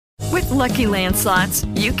Lucky Land Slots,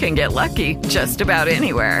 you can get lucky just about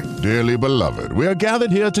anywhere. Dearly beloved, we are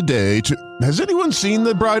gathered here today to... Has anyone seen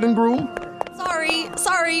the bride and groom?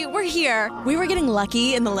 Sorry, we're here. We were getting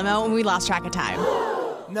lucky in the limo and we lost track of time.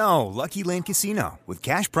 No, Lucky Land Casino, with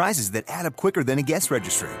cash prizes that add up quicker than a guest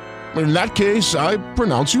registry. In that case, I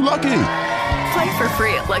pronounce you lucky. Play for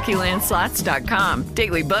free at LuckyLandSlots.com.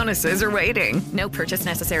 Daily bonuses are waiting. No purchase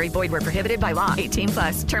necessary. Void where prohibited by law.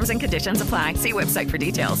 18+. Terms and conditions apply. See website for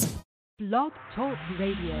details. Blog Talk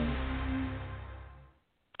Radio.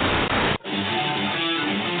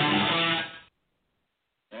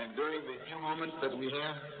 And during the few moments that we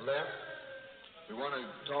have left, we want to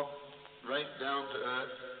talk right down to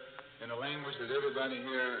earth in a language that everybody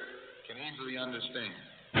here can easily understand.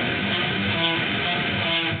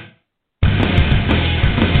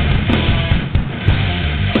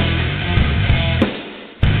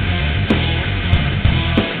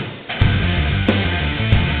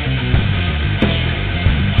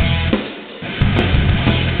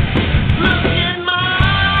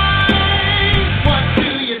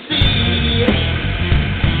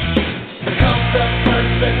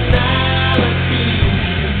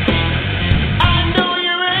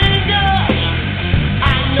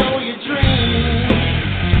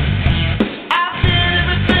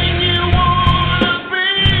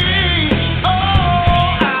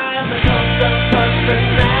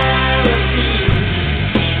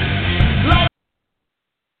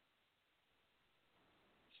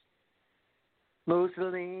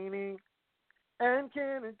 Mussolini and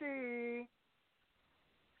Kennedy,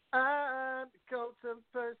 I'm the cult of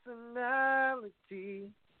personality,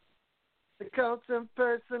 the cult of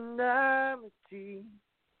personality.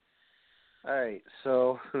 All right,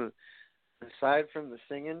 so aside from the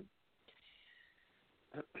singing,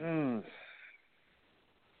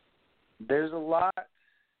 there's a lot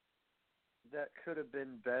that could have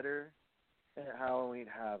been better at Halloween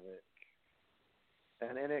Havoc.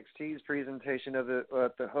 And NXT's presentation of it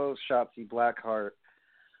at the host, Shotzi Blackheart,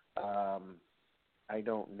 I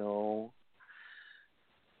don't know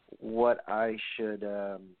what I should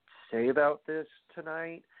say about this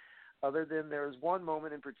tonight, other than there was one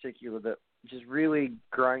moment in particular that just really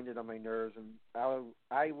grinded on my nerves, and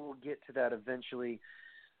I will get to that eventually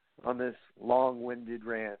on this long-winded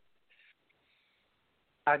rant.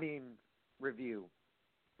 I mean, review.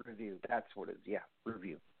 That's what it is. Yeah,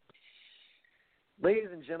 review. Ladies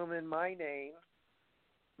and gentlemen, my name,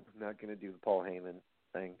 I'm not going to do the Paul Heyman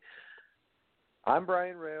thing. I'm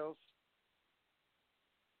Brian Rails.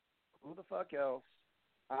 Who the fuck else?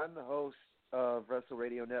 I'm the host of Wrestle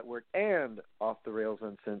Radio Network and Off the Rails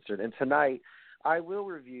Uncensored. And tonight, I will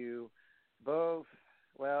review both,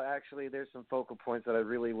 well, actually, there's some focal points that I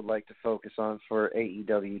really would like to focus on for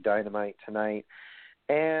AEW Dynamite tonight.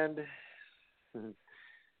 And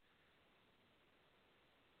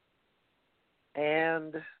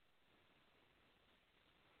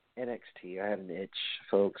NXT. I had an itch,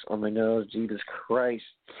 folks, on my nose. Jesus Christ.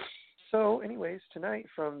 So, anyways, tonight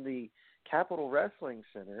from the Capitol Wrestling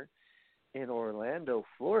Center in Orlando,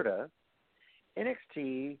 Florida,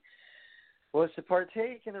 NXT was to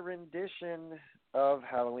partake in a rendition of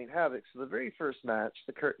Halloween Havoc. So the very first match,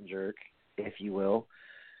 the curtain jerk, if you will,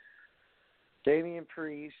 Damian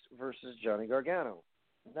Priest versus Johnny Gargano.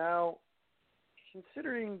 Now,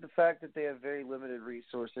 considering the fact that they have very limited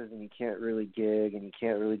resources and you can't really gig and you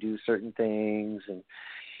can't really do certain things, and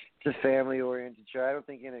it's a family-oriented show, I don't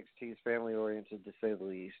think NXT is family-oriented, to say the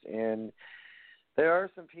least. And there are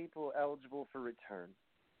some people eligible for return.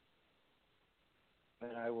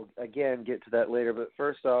 And I will, again, get to that later. But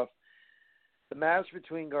first off, the match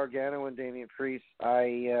between Gargano and Damian Priest,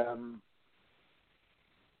 there's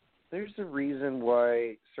a reason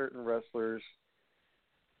why certain wrestlers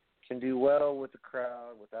can do well with a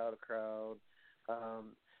crowd, without a crowd.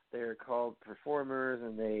 They're called performers,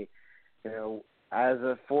 and they, as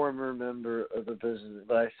a former member of the business,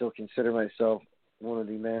 but I still consider myself one of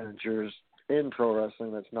the managers in pro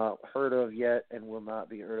wrestling that's not heard of yet and will not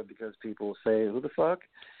be heard of because people say, who the fuck?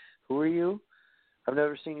 Who are you? I've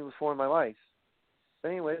never seen you before in my life.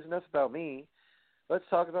 But anyways, enough about me. Let's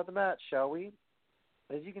talk about the match, shall we?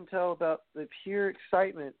 As you can tell about the pure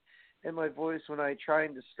excitement in my voice when I try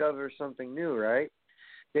and discover something new, right?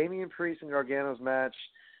 Damian Priest and Gargano's match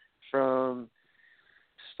from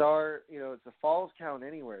start, it's a falls count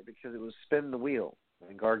anywhere because it was spin the wheel.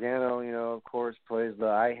 And Gargano, of course, plays the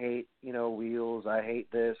I hate, wheels, I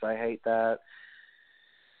hate this, I hate that.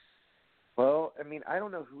 Well, I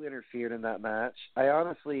don't know who interfered in that match. I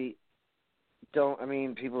honestly don't.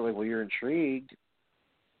 People are like, well, you're intrigued.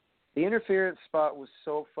 The interference spot was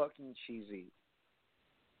so fucking cheesy.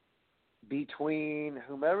 between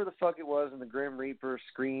whomever the fuck it was in the Grim Reaper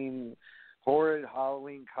Scream horrid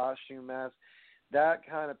Halloween costume mask, that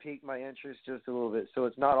kind of piqued my interest just a little bit. So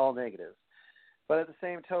it's not all negative. But at the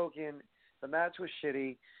same token, the match was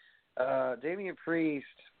shitty. Damian Priest,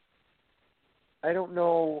 I don't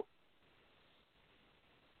know.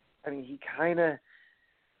 I mean, he kind of,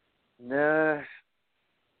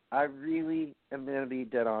 I really am going to be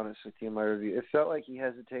dead honest with you in my review. It felt like he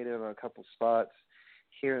hesitated on a couple spots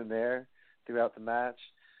here and there throughout the match.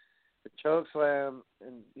 The chokeslam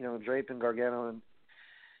and, draping Gargano and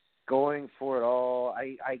going for it all,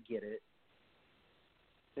 I get it.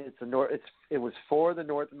 It was for the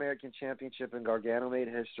North American Championship, and Gargano made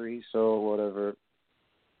history, so whatever.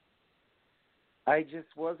 I just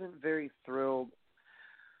wasn't very thrilled,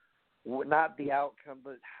 not the outcome,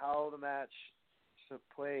 but how the match took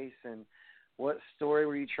place and what story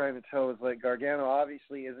were you trying to tell. It's like Gargano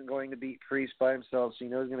obviously isn't going to beat Priest by himself, so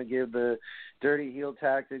he's going to give the dirty heel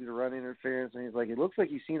tactic to run interference, and he's like, it looks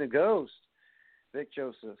like you've seen a ghost. Vic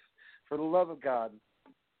Joseph, for the love of God,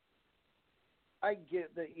 I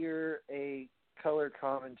get that you're a color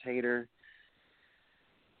commentator,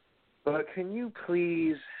 but can you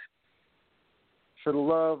please, for the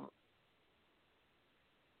love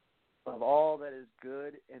of all that is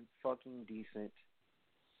good and fucking decent,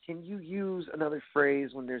 can you use another phrase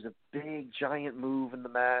when there's a big, giant move in the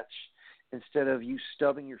match instead of you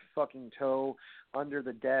stubbing your fucking toe under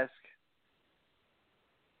the desk?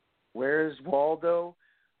 Where's Waldo?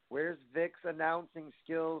 Where's Vic's announcing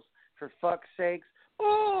skills? For fuck's sakes,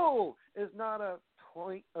 is not a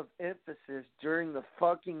point of emphasis during the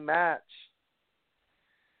fucking match.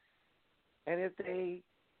 And if they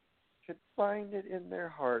could find it in their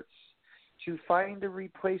hearts to find a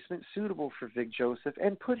replacement suitable for Vic Joseph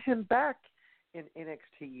and put him back in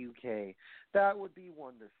NXT UK, that would be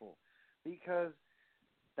wonderful. Because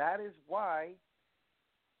that is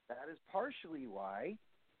partially why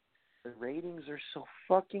the ratings are so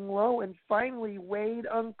fucking low. And finally, Wade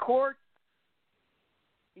uncorked.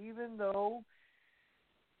 Even though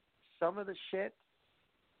some of the shit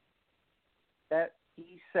that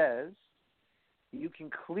he says, you can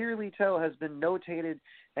clearly tell has been notated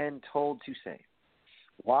and told to say.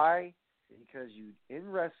 Why? Because in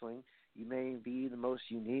wrestling, you may be the most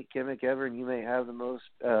unique gimmick ever, and you may have the most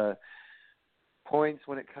points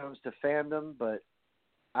when it comes to fandom, but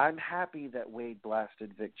I'm happy that Wade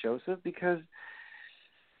blasted Vic Joseph because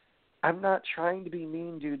I'm not trying to be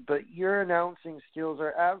mean, dude, but your announcing skills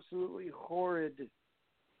are absolutely horrid.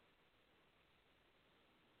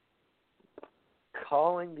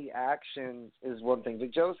 Calling the actions is one thing.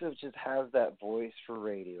 Vic Joseph just has that voice for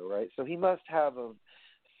radio, right? So he must have a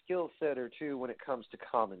skill set or two when it comes to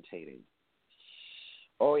commentating.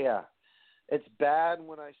 Oh, yeah. It's bad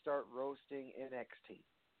when I start roasting NXT.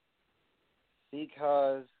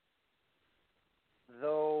 Because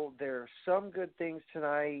though there are some good things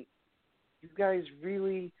tonight, you guys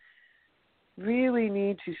really, really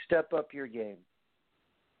need to step up your game.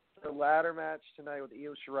 The ladder match tonight with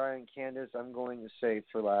Io Shirai and Candice, I'm going to save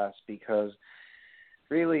for last because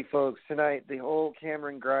really, folks, tonight the whole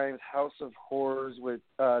Cameron Grimes House of Horrors with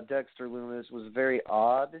Dexter Lumis was very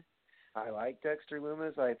odd. I like Dexter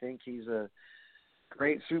Lumis. I think he's a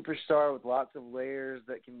great superstar with lots of layers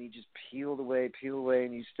that can be just peeled away,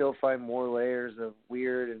 and you still find more layers of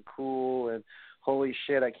weird and cool and holy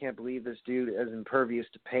shit, I can't believe this dude is impervious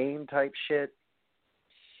to pain type shit.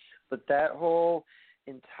 But that whole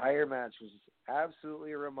entire match was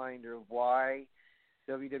absolutely a reminder of why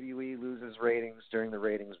WWE loses ratings during the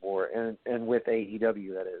ratings war, and with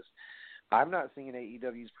AEW, that is. I'm not singing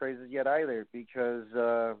AEW's praises yet either because,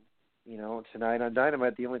 tonight on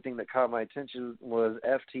Dynamite, the only thing that caught my attention was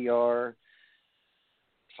FTR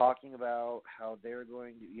talking about how they're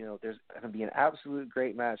going to, there's going to be an absolute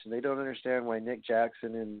great match, and they don't understand why Nick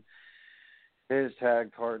Jackson and his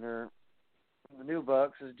tag partner, the New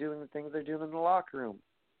Bucks, is doing the things they're doing in the locker room.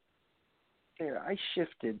 There, I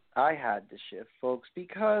had to shift, folks,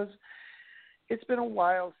 because it's been a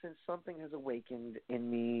while since something has awakened in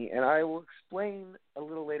me, and I will explain a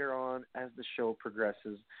little later on as the show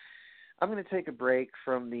progresses. I'm going to take a break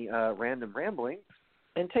from the random rambling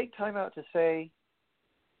and take time out to say,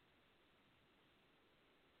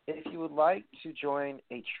 if you would like to join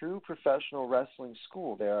a true professional wrestling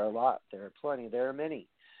school, there are a lot, there are plenty, there are many.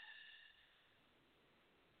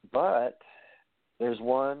 But there's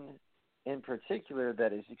one in particular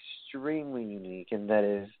that is extremely unique, and that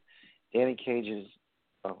is Danny Cage's,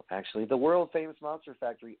 the world-famous Monster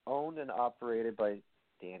Factory, owned and operated by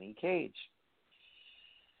Danny Cage.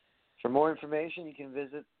 For more information, you can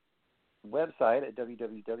visit the website at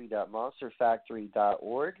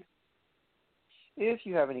www.monsterfactory.org. If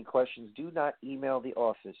you have any questions, do not email the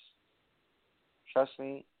office. Trust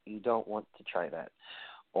me, you don't want to try that.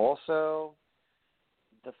 Also,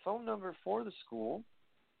 the phone number for the school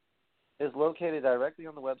is located directly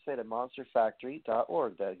on the website at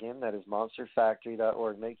monsterfactory.org. That is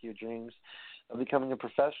monsterfactory.org. Make your dreams of becoming a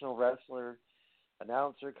professional wrestler,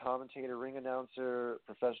 announcer, commentator, ring announcer,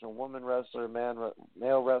 professional woman wrestler,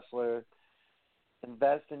 male wrestler.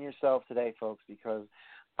 Invest in yourself today, folks, because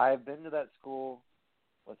I've been to that school,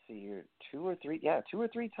 let's see here, two or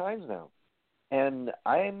three times now. And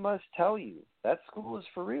I must tell you, that school is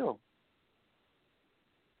for real.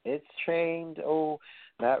 It's trained,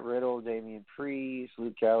 Matt Riddle, Damian Priest,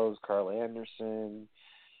 Luke Gallows, Carl Anderson.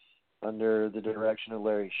 Under the direction of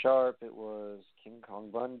Larry Sharp, it was King Kong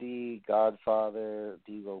Bundy, Godfather,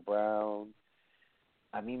 D'Lo Brown.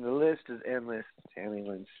 I mean, the list is endless. Tammy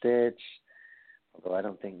Lynn Stitch. Although I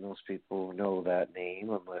don't think most people know that name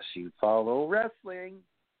unless you follow wrestling.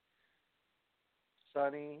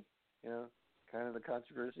 Sonny, kind of the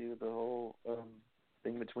controversy with the whole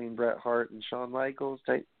thing between Bret Hart and Shawn Michaels.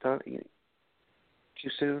 Too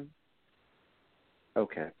soon?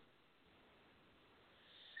 Okay.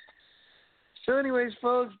 So anyways,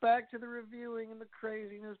 folks, back to the reviewing and the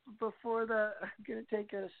craziness. But before that, I'm going to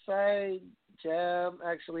take a side jab.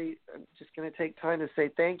 Actually, I'm just going to take time to say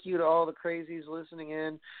thank you to all the crazies listening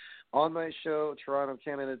in on my show, Toronto,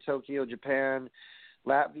 Canada, Tokyo, Japan,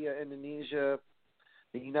 Latvia, Indonesia,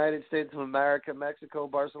 the United States of America, Mexico,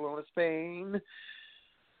 Barcelona, Spain,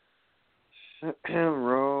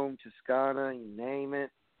 Rome, Toscana, you name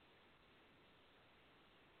it.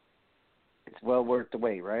 It's well worth the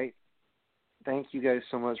wait, right? Thank you guys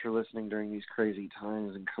so much for listening during these crazy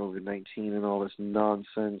times and COVID-19 and all this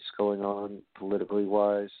nonsense going on politically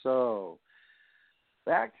wise. So,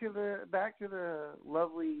 back to the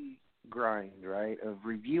lovely grind, right, of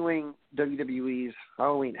reviewing WWE's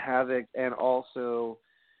Halloween Havoc and also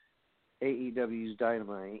AEW's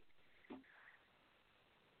Dynamite.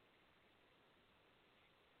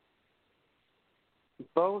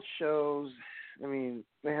 Both shows, I mean,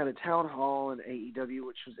 they had a town hall in AEW,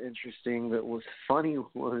 which was interesting. But what was funny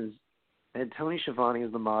was they had Tony Schiavone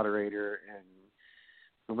as the moderator and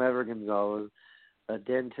whomever Gonzalez, a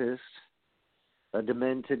dentist, a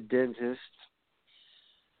demented dentist.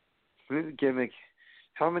 Gimmick.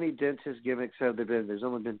 How many dentist gimmicks have there been? There's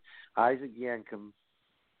only been Isaac Yankem.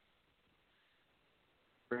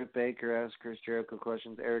 Britt Baker asked Chris Jericho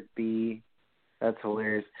questions. Eric B. That's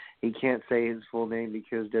hilarious. He can't say his full name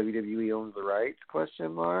because WWE owns the rights,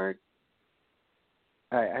 question mark.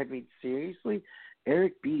 I mean, seriously?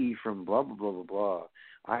 Eric B. from blah, blah, blah, blah, blah.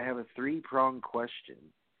 I have a 3-pronged question.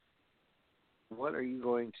 What are you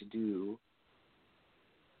going to do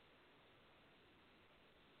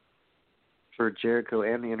for Jericho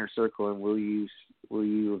and the Inner Circle, and will you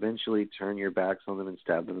eventually turn your backs on them and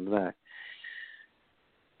stab them in the back?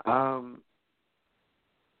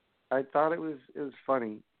 I thought it was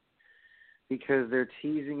funny because they're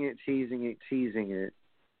teasing it,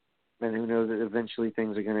 and who knows that eventually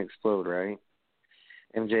things are going to explode, right?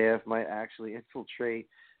 MJF might actually infiltrate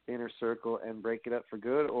the Inner Circle and break it up for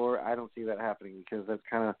good, or I don't see that happening because that's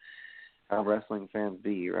kind of how wrestling fans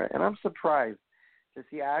be, right? And I'm surprised to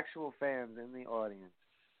see actual fans in the audience,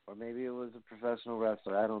 or maybe it was a professional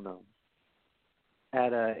wrestler, I don't know,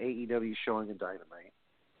 at a AEW showing a Dynamite.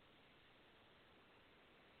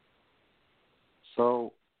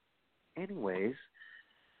 So, anyways,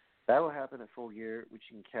 that will happen at Full Gear, which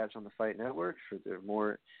you can catch on the Fight Network for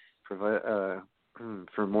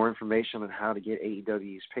more information on how to get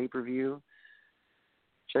AEW's pay-per-view.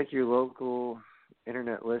 Check your local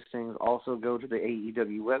internet listings. Also, go to the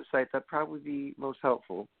AEW website. That'd probably be most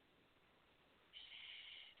helpful.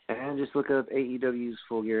 And just look up AEW's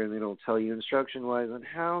Full Gear, and it'll tell you instruction-wise on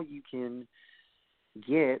how you can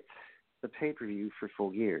get the pay-per-view for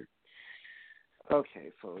Full Gear. Okay,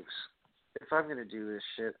 folks, if I'm going to do this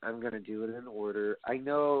shit, I'm going to do it in order. I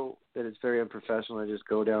know that it's very unprofessional to just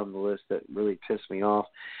go down the list that really pissed me off.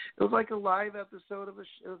 It was like a live episode of it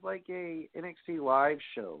was like a NXT live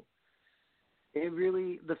show. It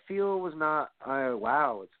really, the feel was not,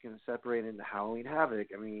 wow, it's going to separate into Halloween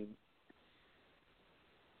Havoc. I mean,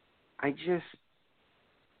 I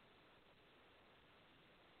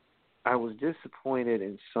was disappointed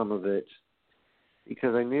in some of it,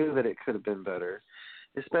 because I knew that it could have been better,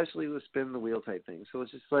 especially with spin the wheel type thing. So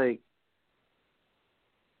it's just like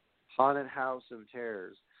Haunted House of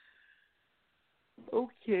Terrors.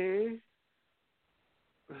 Okay.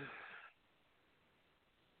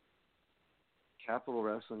 Capitol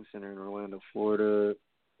Wrestling Center in Orlando, Florida.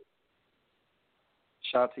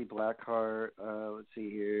 Shotzi Blackheart. Let's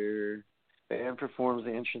see here. Band performs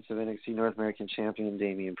the entrance of NXT North American Champion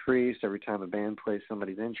Damian Priest. Every time a band plays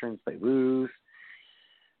somebody's entrance, they lose.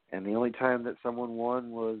 And the only time that someone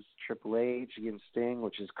won was Triple H against Sting,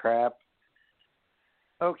 which is crap.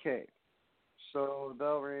 Okay, so the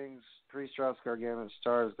bell rings. Priest drops Gargano,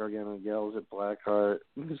 stars. Gargano yells at Blackheart.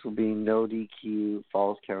 This will be no DQ,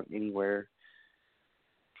 falls count anywhere.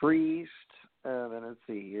 Priest, then let's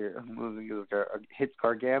see here. Hits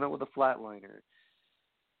Gargano with a flatliner.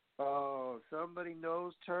 Oh, somebody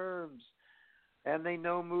knows terms. And they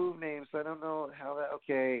know move names, so I don't know how that...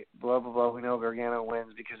 Okay, blah, blah, blah. We know Gargano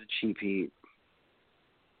wins because of cheap heat.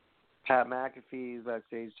 Pat McAfee is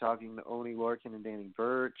backstage talking to Oney Lorcan and Danny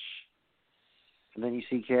Burch. And then you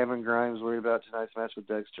see Cameron Grimes worried about tonight's match with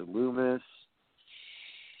Dexter Lumis.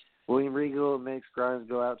 William Regal makes Grimes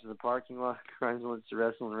go out to the parking lot. Grimes wants to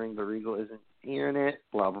wrestle in the ring, but Regal isn't hearing it,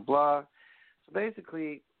 blah, blah, blah. So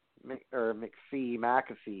basically, McAfee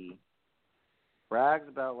brags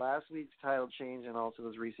about last week's title change and also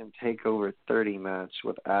his recent TakeOver 30 match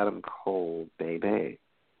with Adam Cole, baby.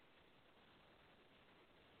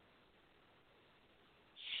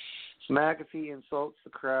 So McAfee insults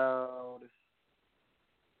the crowd.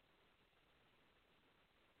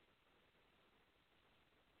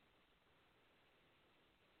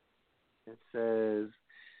 It says,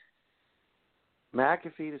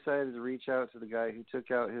 McAfee decided to reach out to the guy who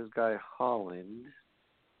took out his guy Holland.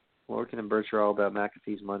 Lorcan and Burch are all about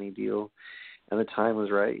McAfee's money deal, and the time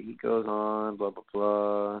was right. He goes on, blah, blah,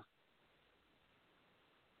 blah.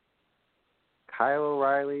 Kyle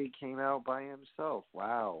O'Reilly came out by himself.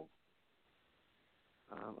 Wow.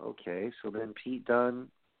 Okay, so then Pete Dunne.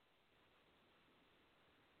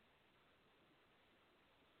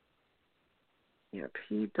 Yeah,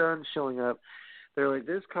 Pete Dunne showing up. They're like,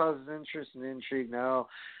 this causes interest and intrigue. Now,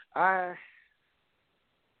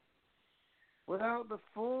 without the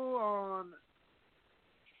full-on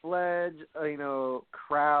fledged,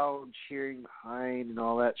 crowd cheering behind and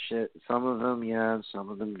all that shit, some of them, yeah, and some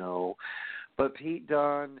of them, no. But Pete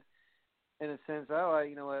Dunne, in a sense,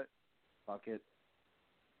 you know what, fuck it.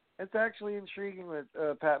 It's actually intriguing with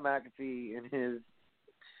Pat McAfee and his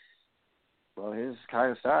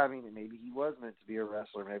kind of style. I mean, maybe he was meant to be a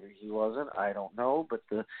wrestler, maybe he wasn't. I don't know. But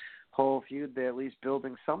the whole feud, they're at least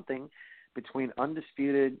building something between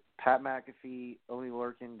Undisputed, Pat McAfee, Oney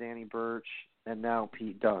Lorcan, Danny Burch, and now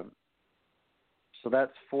Pete Dunne. So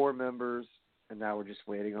that's 4 members, and now we're just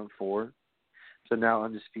waiting on 4. So now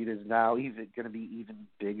Undisputed is now even going to be even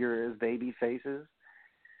bigger as baby faces.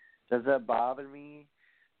 Does that bother me?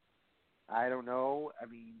 I don't know. I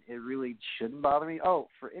mean, it really shouldn't bother me. Oh,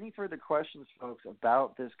 for any further questions, folks,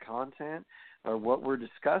 about this content or what we're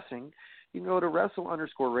discussing, you can go to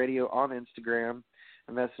Wrestle_Radio on Instagram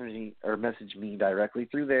and message me directly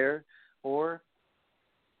through there, or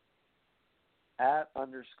at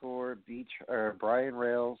 _Brian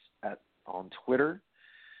Rails on Twitter.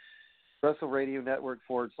 Wrestle Radio Network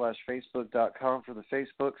 /Facebook.com for the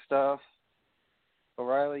Facebook stuff.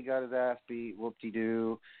 O'Reilly got his ass beat.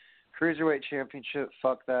 Whoop-de-doo. Cruiserweight Championship,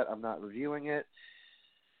 fuck that, I'm not reviewing it.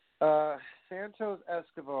 Santos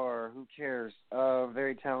Escobar, who cares?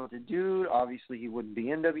 Very talented dude. Obviously, he wouldn't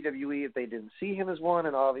be in WWE if they didn't see him as one,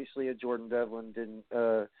 and obviously, a Jordan Devlin didn't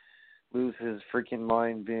lose his freaking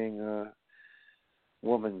mind being a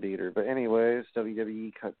woman beater. But anyways,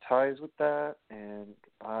 WWE cut ties with that, and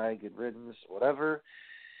goodbye, good riddance, whatever.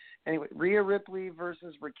 Anyway, Rhea Ripley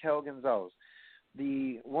versus Raquel Gonzalez.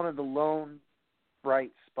 One of the lone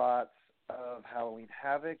bright spots of Halloween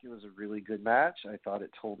Havoc. It was a really good match. I thought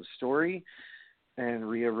it told a story, and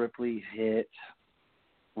Rhea Ripley hit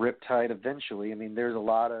Riptide eventually. I mean, there's a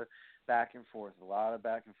lot of back and forth.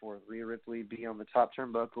 Rhea Ripley be on the top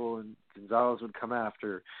turnbuckle, and Gonzalez would come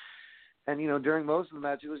after. And, during most of the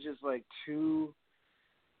match, it was just like 2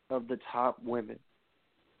 of the top women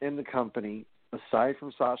in the company, aside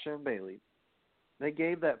from Sasha and Bayley. They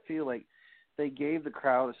gave that feel like they gave the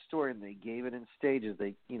crowd a story, and they gave it in stages.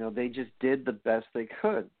 They just did the best they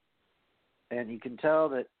could. And you can tell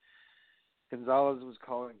that Gonzalez was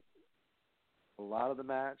calling a lot of the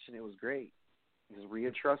match, and it was great because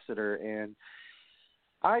Rhea trusted her. And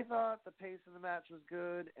I thought the pace of the match was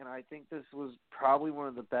good, and I think this was probably one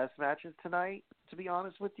of the best matches tonight, to be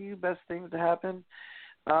honest with you, best things to happen.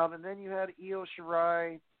 And then you had Io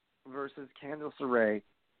Shirai versus Candice LeRae.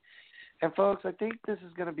 And, folks, I think this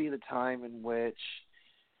is going to be the time in which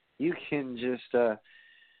you can just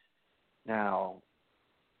now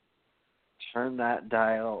turn that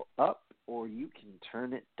dial up, or you can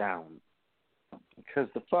turn it down. Because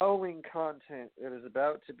the following content that is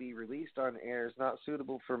about to be released on air is not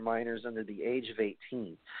suitable for minors under the age of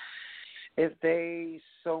 18. If they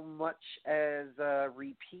so much as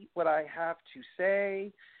repeat what I have to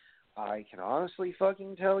say, I can honestly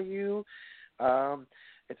fucking tell you,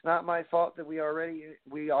 it's not my fault that we are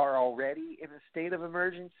already in a state of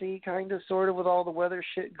emergency, kind of, sort of, with all the weather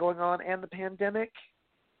shit going on and the pandemic.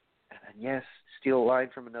 And yes, steal a line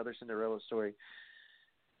from another Cinderella story.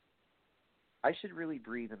 I should really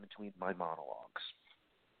breathe in between my monologues.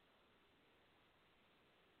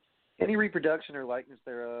 Any reproduction or likeness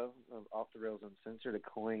thereof of Off the Rails Uncensored, a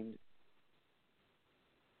coined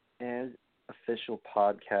and official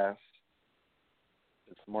podcast.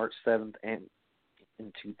 It's March 7th and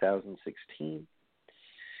in 2016.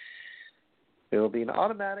 There will be an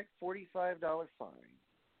automatic $45 fine,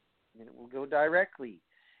 and it will go directly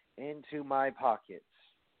into my pockets.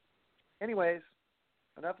 Anyways,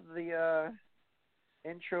 enough of the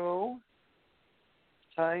intro.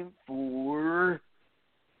 Time for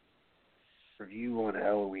review on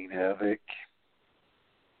Halloween Havoc.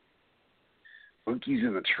 Monkeys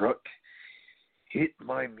in the truck. Hit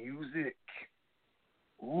my music.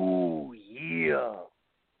 Ooh, yeah.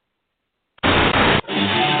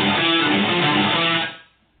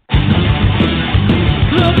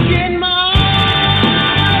 Look in my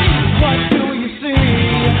eyes, what do you see?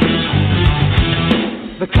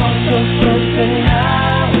 The cost of personality.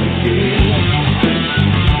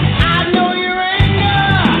 I know your anger,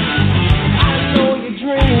 I know your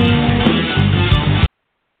dreams.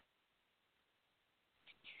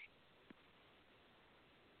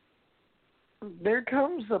 There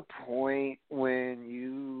comes a point when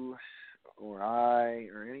you or I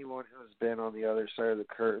or anyone who has been on the other side of the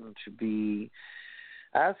curtain to be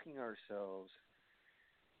asking ourselves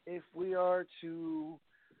if we are to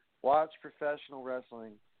watch professional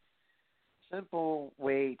wrestling. Simple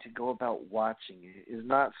way to go about watching it is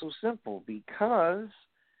not so simple, because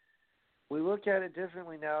we look at it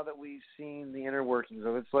differently now that we've seen the inner workings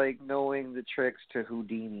of it. It's like knowing the tricks to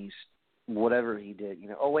Houdini's whatever he did.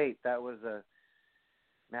 Oh wait, that was a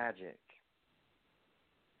magic.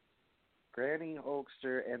 Granny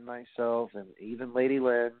Hulkster and myself and even Lady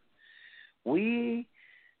Lynn, we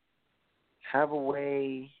have a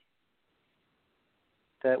way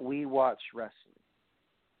that we watch wrestling.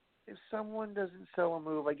 If someone doesn't sell a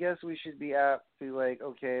move, I guess we should be apt to be like,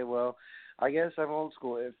 okay, well, I guess I'm old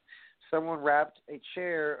school. If someone wrapped a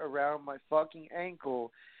chair around my fucking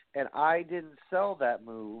ankle and I didn't sell that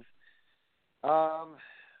move,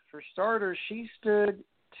 for starters, she stood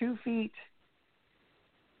 2 feet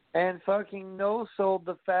and fucking no-sold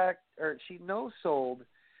the fact, or she no-sold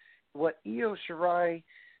what Io Shirai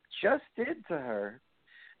just did to her.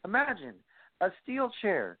 Imagine a steel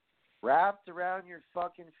chair wrapped around your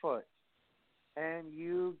fucking foot, and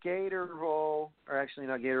you gator roll, or actually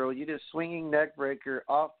not gator roll, you just swinging neck breaker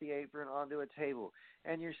off the apron onto a table,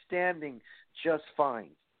 and you're standing just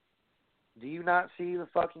fine. Do you not see the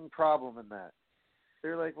fucking problem in that?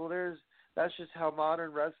 They're like, well, that's just how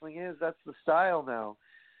modern wrestling is. That's the style now.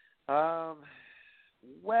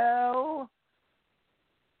 Well,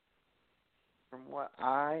 from what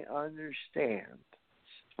I understand,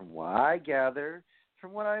 from what I gather,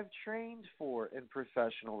 from what I've trained for in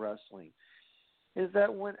professional wrestling, is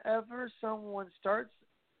that whenever someone starts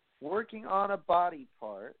working on a body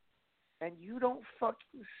part and you don't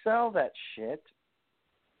fucking sell that shit,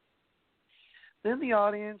 then the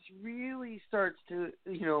audience really starts to,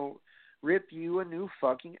 rip you a new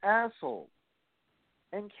fucking asshole.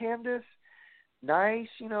 And Candace, nice,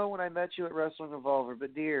 when I met you at Wrestling Revolver,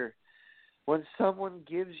 but dear, when someone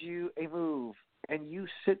gives you a move and you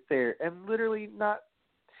sit there and literally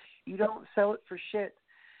you don't sell it for shit.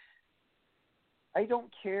 I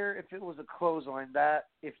don't care if it was a clothesline, that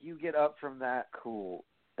if you get up from that, cool.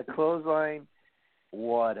 A clothesline,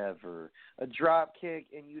 whatever. A drop kick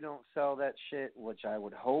and you don't sell that shit, which I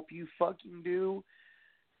would hope you fucking do,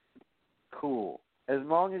 cool. As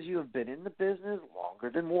long as you have been in the business longer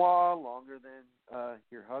than moi, longer than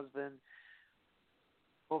your husband.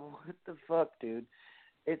 Well, what the fuck, dude?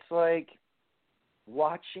 It's like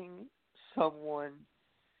watching someone,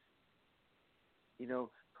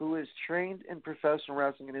 who is trained in professional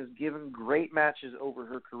wrestling and has given great matches over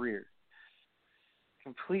her career,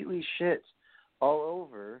 completely shit all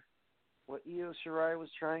over what Io Shirai was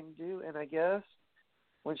trying to do. And I guess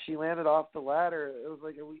when she landed off the ladder, it was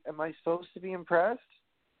like, am I supposed to be impressed?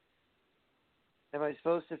 Am I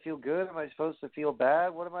supposed to feel good? Am I supposed to feel bad?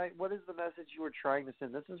 What is the message you were trying to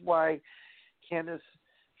send? This is why Candice,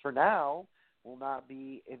 for now, will not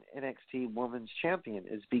be an NXT Women's Champion,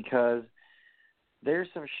 is because there's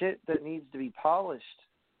some shit that needs to be polished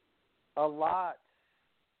a lot.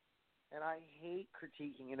 And I hate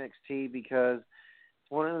critiquing NXT because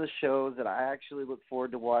one of the shows that I actually look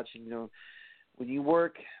forward to watching. When you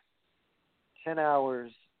work 10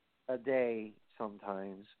 hours a day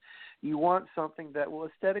sometimes, you want something that will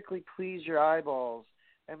aesthetically please your eyeballs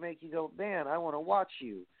and make you go, man, I want to watch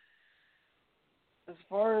you. As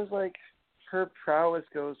far as, like, her prowess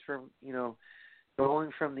goes from,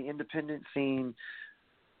 going from the independent scene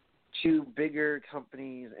to bigger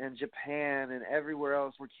companies and Japan and everywhere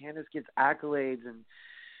else where Candice gets accolades, and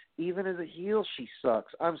even as a heel, she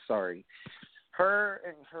sucks. I'm sorry. Her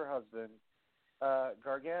and her husband,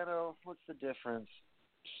 Gargano, what's the difference?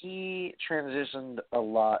 He transitioned a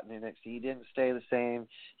lot in NXT. He didn't stay the same.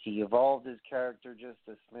 He evolved his character just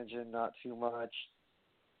a smidgen, not too much.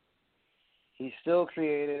 He's still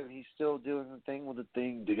creative. He's still doing the thing with the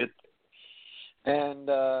thing, dude. And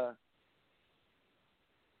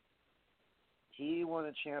he won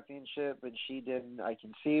a championship, and she didn't. I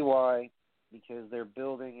can see why, because they're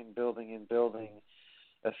building and building and building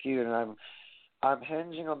a feud. And I'm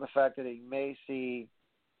hinging on the fact that you may see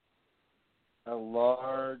a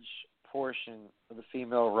large portion of the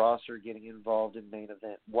female roster getting involved in main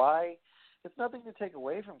event. Why? It's nothing to take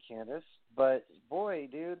away from Candice, but boy,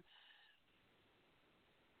 dude,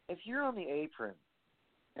 if you're on the apron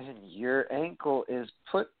and your ankle is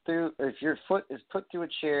put through, or if your foot is put through a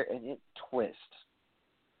chair and it twists,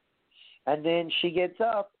 and then she gets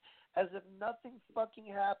up as if nothing fucking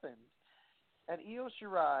happened, and Io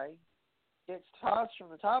Shirai gets tossed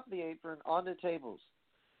from the top of the apron onto tables.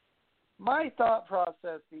 My thought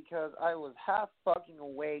process, because I was half fucking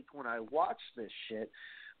awake when I watched this shit,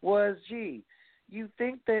 was, gee, you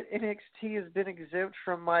think that NXT has been exempt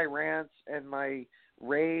from my rants and my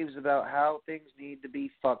raves about how things need to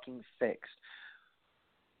be fucking fixed?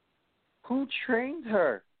 Who trained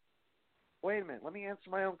her? Wait a minute, let me answer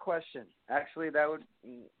my own question. Actually, that would,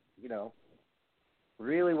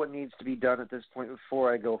 really what needs to be done at this point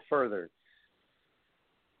before I go further.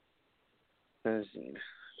 Jeez.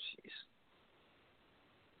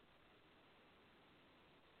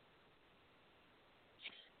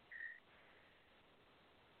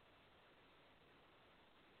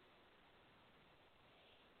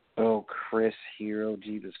 Oh, Chris Hero,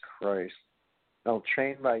 Jesus Christ. Oh,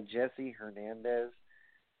 trained by Jesse Hernandez.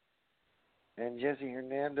 And Jesse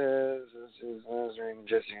Hernandez is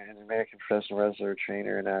an American professional wrestler,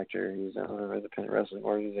 trainer, and actor. He's the owner of independent wrestling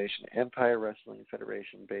organization Empire Wrestling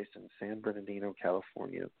Federation, based in San Bernardino,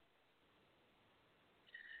 California.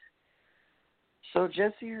 So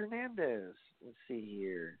Jesse Hernandez, let's see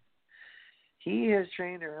here. He has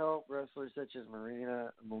trained or helped wrestlers such as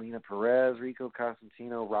Melina Perez, Rico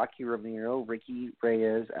Constantino, Rocky Romero, Ricky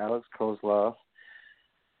Reyes, Alex Kozlov,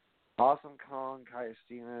 Awesome Kong, Kaya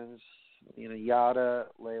Stevens, Melina Yada,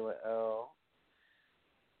 Layla L.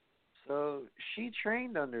 So she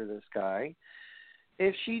trained under this guy.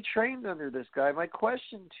 If she trained under this guy, my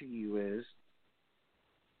question to you is,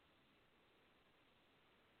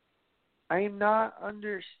 I am not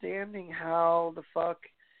understanding how the fuck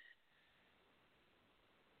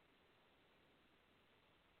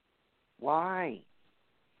why?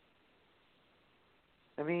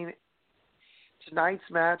 I mean, tonight's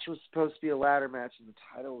match was supposed to be a ladder match, and the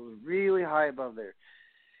title was really high above there.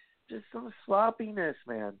 Just some sloppiness,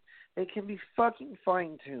 man. It can be fucking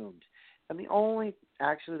fine-tuned. And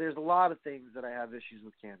there's a lot of things that I have issues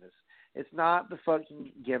with Candice. It's not the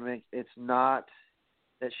fucking gimmick. It's not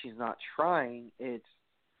that she's not trying. It's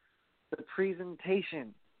the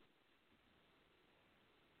presentation.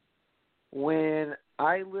 When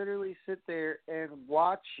I literally sit there and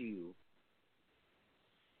watch you,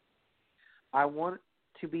 I want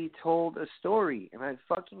to be told a story. And I've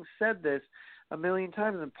fucking said this a million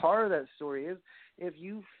times. And part of that story is, if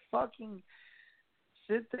you fucking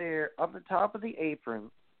sit there on the top of the apron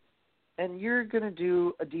and you're going to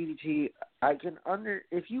do a DDT,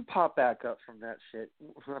 if you pop back up from that shit,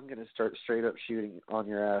 I'm going to start straight up shooting on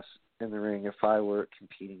your ass in the ring if I were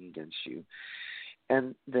competing against you.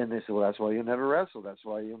 And then they say, well, that's why you'll never wrestle. That's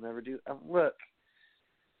why you'll never do. Look,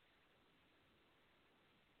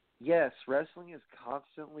 yes, wrestling is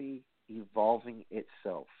constantly evolving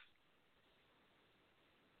itself.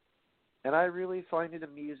 And I really find it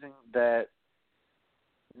amusing that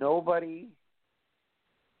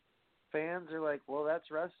fans are like, well, that's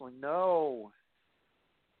wrestling. No.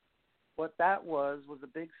 What that was a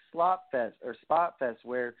big spot fest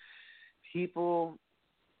where people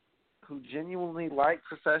who genuinely like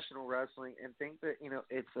professional wrestling and think that,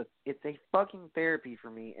 it's a fucking therapy for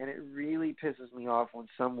me, and it really pisses me off when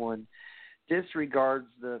someone disregards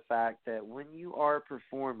the fact that when you are a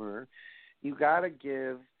performer, you got to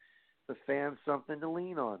give the fans something to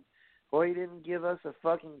lean on. Boy, he didn't give us a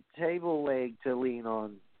fucking table leg to lean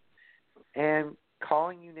on. And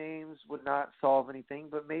calling you names would not solve anything,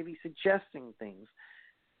 but maybe suggesting things.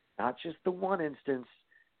 Not just the one instance,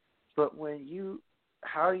 but when you,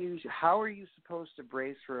 how are you supposed to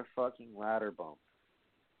brace for a fucking ladder bump?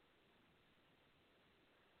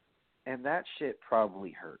 And that shit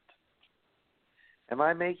probably hurt. Am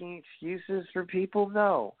I making excuses for people?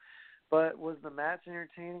 No. But was the match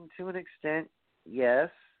entertaining to an extent? Yes.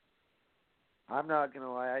 I'm not going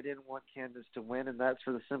to lie. I didn't want Candice to win, and that's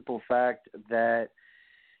for the simple fact that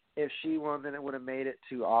if she won, then it would have made it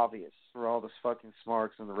too obvious for all the fucking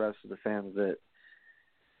smarks and the rest of the fans that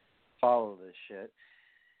follow this shit.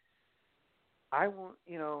 I want,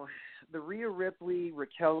 the Rhea Ripley,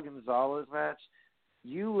 Raquel Gonzalez match,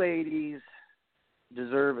 you ladies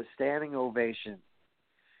deserve a standing ovation.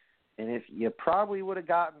 And if you probably would have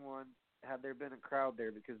gotten one had there been a crowd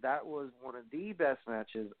there, because that was one of the best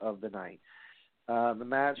matches of the night. The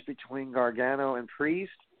match between Gargano and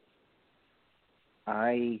Priest,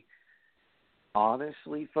 I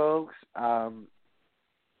honestly, folks,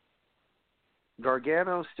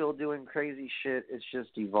 Gargano's still doing crazy shit. It's just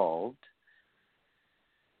evolved.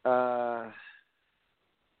 I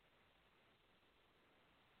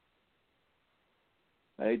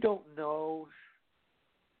don't know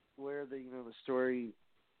where the story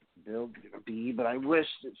build going to be, but I wish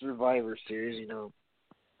that Survivor Series,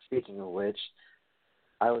 speaking of which,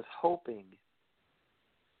 I was hoping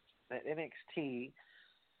that NXT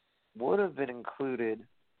would have been included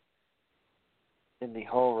in the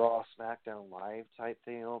whole Raw SmackDown Live type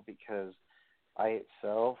deal, because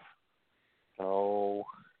itself, so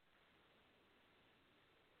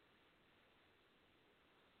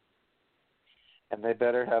and they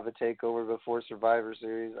better have a takeover before Survivor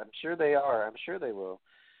Series. I'm sure they are. I'm sure they will.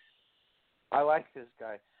 I like this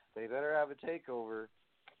guy. They better have a takeover.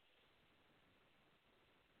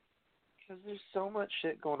 Because there's so much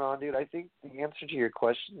shit going on, dude. I think the answer to your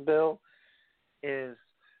question, Bill, is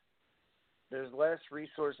there's less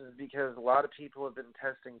resources because a lot of people have been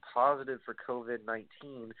testing positive for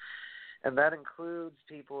COVID-19. And that includes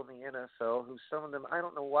people in the NFL who some of them, I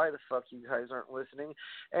don't know why the fuck you guys aren't listening.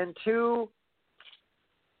 And two,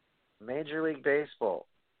 Major League Baseball.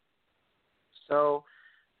 So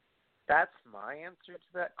that's my answer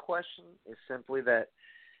to that question, is simply that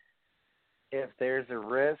if there's a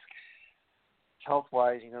risk,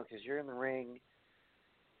 health-wise, because you're in the ring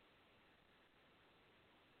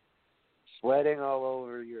sweating all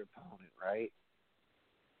over your opponent, right?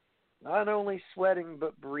 Not only sweating,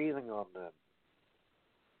 but breathing on them.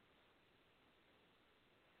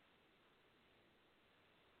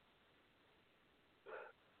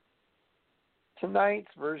 Tonight's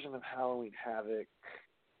version of Halloween Havoc,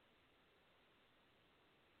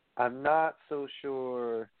 I'm not so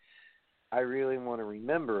sure I really want to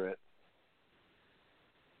remember it.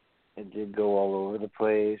 It did go all over the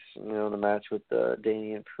place. The match with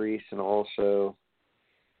Damian Priest and also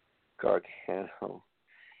Gargano.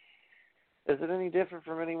 Is it any different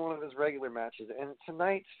from any one of his regular matches? And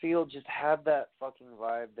tonight's field just had that fucking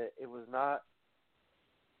vibe that it was not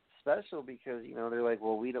special because, they're like,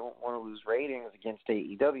 well, we don't want to lose ratings against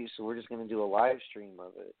AEW, so we're just going to do a live stream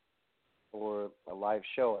of it. Or a live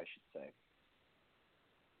show, I should say.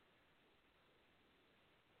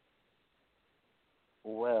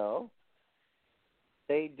 Well,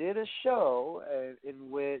 they did a show in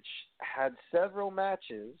which had several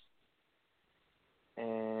matches,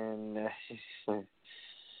 and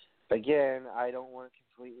again, I don't want to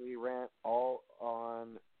completely rant all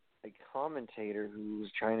on a commentator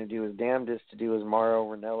who's trying to do his damnedest to do his Mauro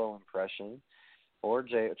Ranallo impression, or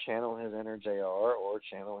channel his inner JR, or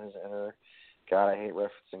channel his inner, God, I hate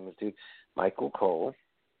referencing this dude, Michael Cole.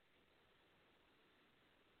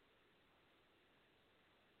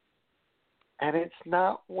 And it's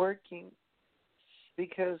not working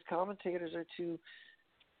because commentators are to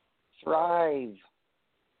thrive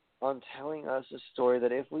on telling us a story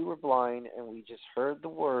that if we were blind and we just heard the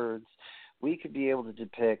words, we could be able to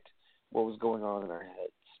depict what was going on in our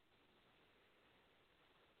heads.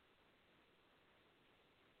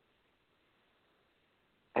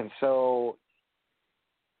 And so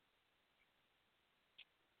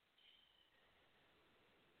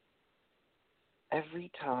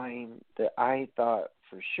every time that I thought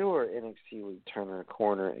for sure NXT would turn a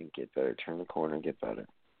corner and get better, turn the corner and get better.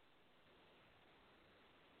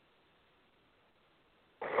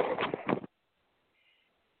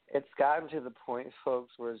 It's gotten to the point,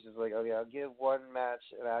 folks, where it's just like, okay, I'll give one match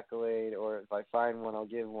an accolade, or if I find one, I'll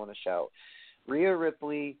give one a shout. Rhea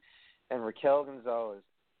Ripley and Raquel Gonzalez,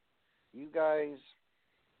 you guys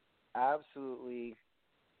absolutely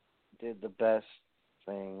did the best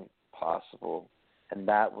thing possible, and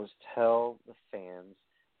that was tell the fans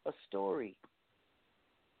a story.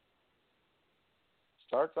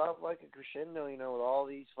 Starts off like a crescendo, with all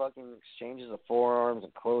these fucking exchanges of forearms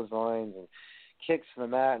and clotheslines and kicks to the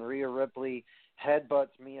mat, and Rhea Ripley headbutts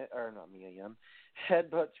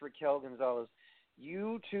headbutts Raquel Gonzalez.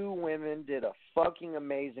 You two women did a fucking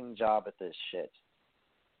amazing job at this shit.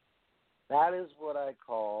 That is what I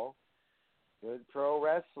call good pro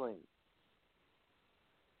wrestling.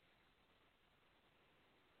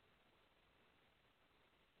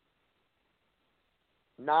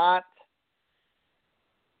 Not,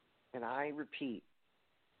 and I repeat,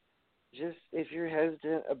 just if you're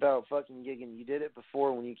hesitant about fucking gigging, you did it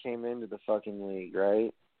before when you came into the fucking league,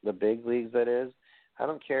 right? The big leagues, that is. I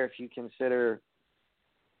don't care if you consider,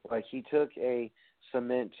 like, he took a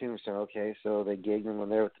cement tombstone, okay, so they gigged him when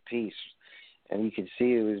they were with the piece, and you could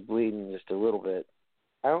see he was bleeding just a little bit.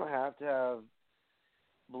 I don't have to have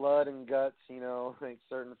blood and guts, like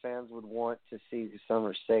certain fans would want to see some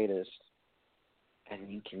are sadists, and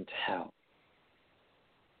you can tell.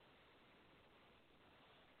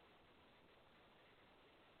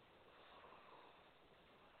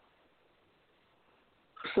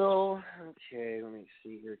 So, okay, let me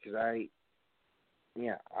see here, because I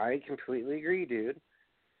completely agree, dude.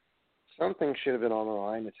 Something should have been on the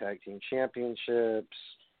line, the tag team championships.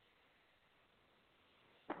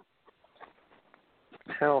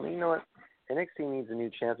 Hell, you know what? NXT needs a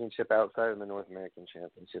new championship outside of the North American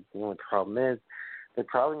Championship. The only problem is they're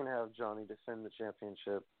probably going to have Johnny defend the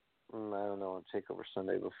championship, I don't know, on TakeOver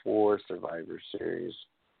Sunday before Survivor Series.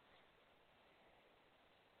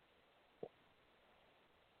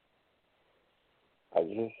 I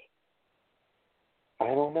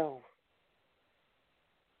don't know.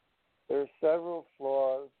 There are several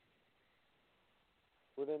flaws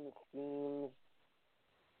within the schemes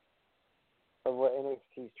of what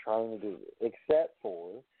NXT is trying to do, except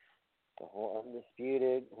for the whole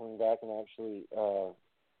Undisputed going back and actually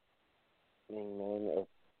being known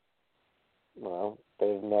of,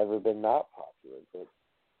 they've never been that popular, but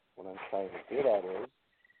what I'm trying to get at is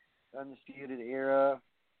Undisputed Era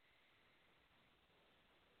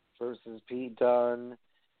versus Pete Dunne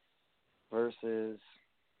versus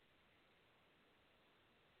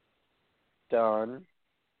Dunne,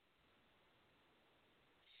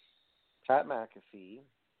 Pat McAfee,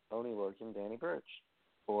 Oney Lorcan, Danny Burch.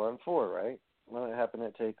 4-on-4, right? Well, it happened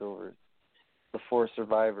at TakeOver before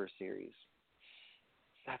Survivor Series.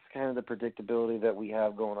 That's kind of the predictability that we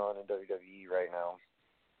have going on in WWE right now,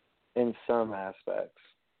 in some aspects.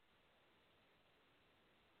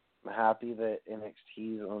 I'm happy that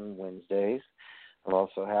NXT is on Wednesdays. I'm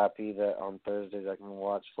also happy that on Thursdays I can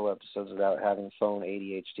watch full episodes without having phone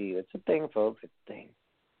ADHD. It's a thing, folks. It's a thing.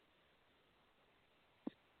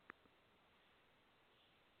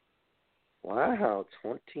 Wow,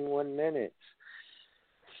 21 minutes.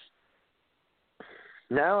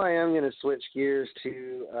 Now I am going to switch gears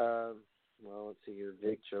to, let's see here,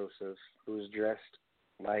 Vic Joseph, who's dressed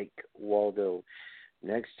like Waldo.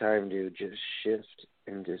 Next time, dude, just shift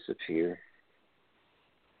and disappear.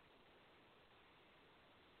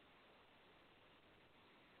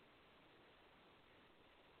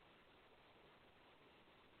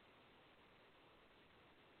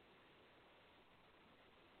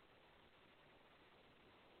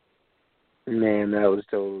 Man, that was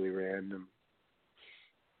totally random.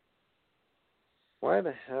 Why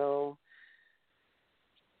the hell?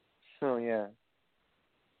 Oh, yeah.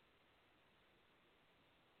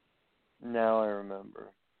 Now I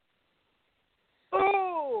remember.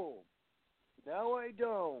 Oh! Now I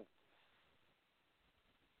don't.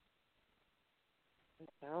 It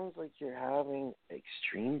sounds like you're having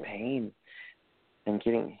extreme pain and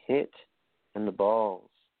getting hit in the balls.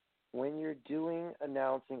 When you're doing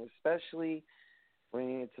announcing, especially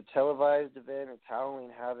when it's a televised event, it's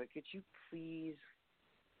Halloween Havoc, could you please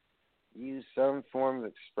use some form of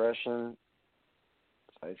expression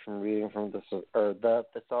aside from reading from the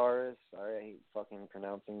thesaurus? Sorry, I hate fucking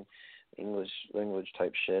pronouncing English language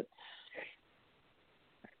type shit.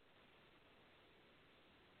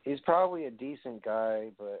 He's probably a decent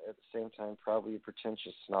guy, but at the same time, probably a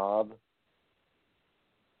pretentious snob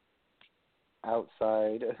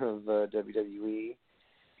outside of WWE.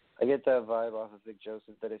 I get that vibe off of Vic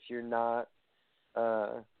Joseph that if you're not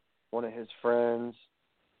one of his friends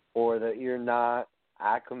or that you're not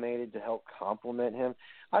acclimated to help compliment him.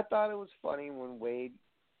 I thought it was funny when Wade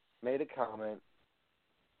made a comment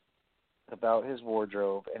about his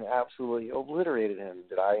wardrobe and absolutely obliterated him.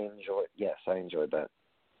 Did I enjoy it? Yes, I enjoyed that.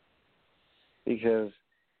 Because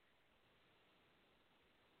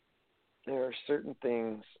there are certain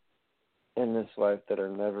things in this life that are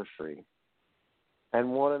never free.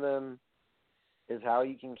 And one of them is how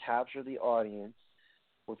you can capture the audience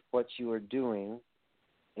with what you are doing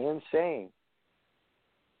and saying.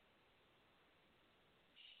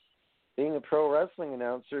 Being a pro wrestling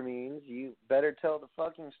announcer means you better tell the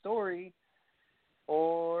fucking story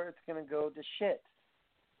or it's going to go to shit.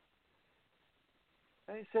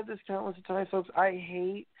 I said this countless of times, folks. I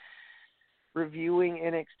hate reviewing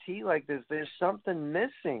NXT like this. There's something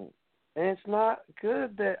missing. And it's not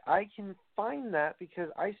good that I can find that because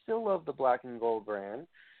I still love the black and gold brand.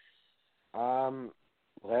 Well,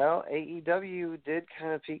 AEW did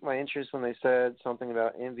kind of pique my interest when they said something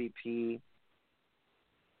about MVP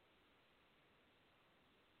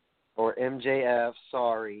or MJF,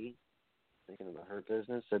 sorry. Thinking about her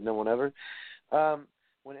business, said no one ever.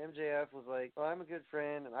 When MJF was like, well, I'm a good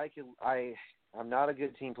friend and I'm not a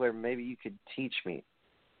good team player, maybe you could teach me.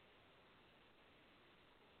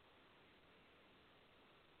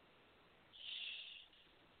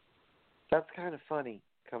 That's kind of funny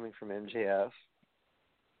coming from MJF.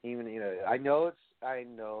 Even, I know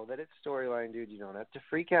that it's storyline, dude. You don't have to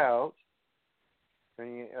freak out.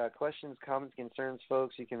 Any questions, comments, concerns,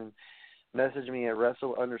 folks, you can message me at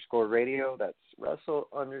Wrestle_radio. That's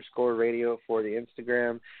Wrestle_radio for the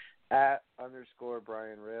Instagram, at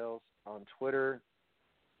 _Brian Rails on Twitter.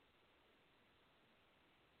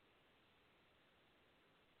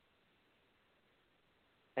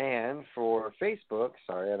 And for Facebook,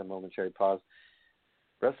 sorry, I had a momentary pause,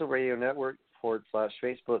 Wrestle Radio Network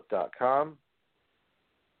 /Facebook.com.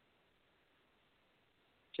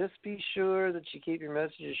 Just be sure that you keep your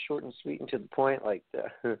messages short and sweet and to the point like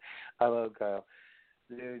that. I love Kyle.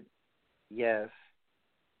 Dude, yes.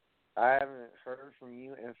 I haven't heard from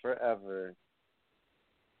you in forever.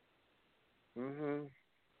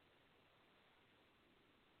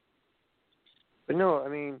 But no, I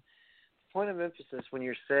mean, point of emphasis when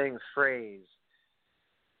you're saying a phrase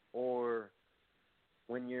or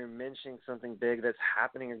when you're mentioning something big that's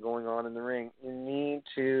happening or going on in the ring, you need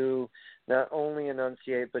to not only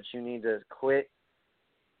enunciate, but you need to quit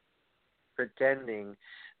pretending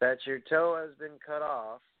that your toe has been cut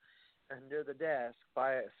off under the desk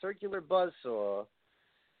by a circular buzzsaw.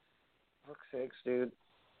 Fuck's sakes, dude.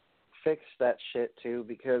 Fix that shit, too,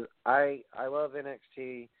 because I love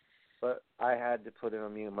NXT, but I had to put it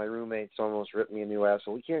on mute. My roommates almost ripped me a new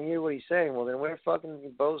asshole. We can't hear what he's saying. Well, then wear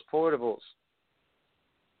fucking Bose portables.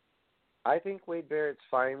 I think Wade Barrett's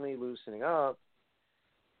finally loosening up.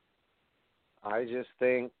 I just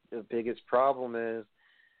think the biggest problem is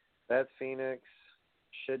that Phoenix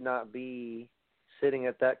should not be sitting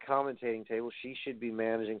at that commentating table. She should be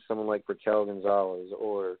managing someone like Raquel Gonzalez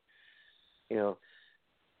or,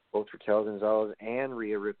 both Raquel Gonzalez and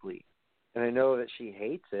Rhea Ripley. And I know that she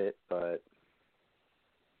hates it, but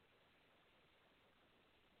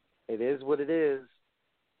it is what it is.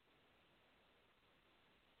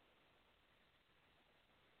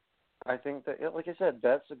 I think that, like I said,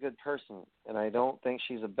 Beth's a good person, and I don't think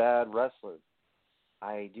she's a bad wrestler.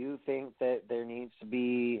 I do think that there needs to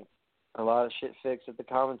be a lot of shit fixed at the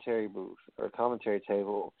commentary booth or commentary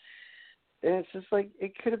table. And it's just like,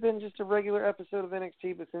 it could have been just a regular episode of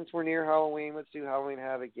NXT, but since we're near Halloween, let's do Halloween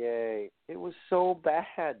Havoc, yay. It was so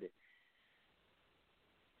bad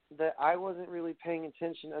that I wasn't really paying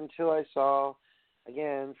attention until I saw,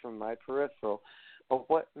 again, from my peripheral, of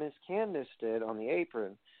what Miss Candice did on the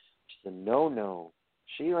apron. Which is a no-no.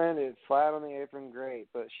 She landed flat on the apron, great,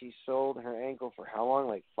 but she sold her ankle for how long?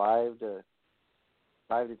 Like 5 to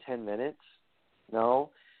 10 minutes?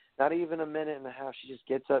 No, not even a minute and a half. She just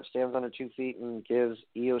gets up, stands on her 2 feet, and gives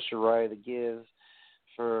Io Shirai the give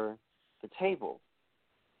for the table.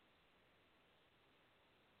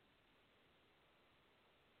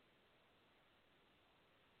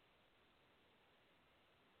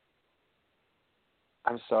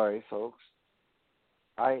 I'm sorry, folks.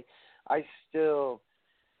 I still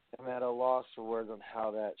am at a loss for words on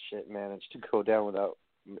how that shit managed to go down without,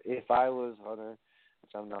 if I was Hunter,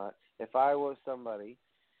 which I'm not, if I was somebody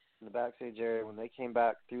in the backstage area when they came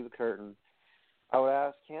back through the curtain, I would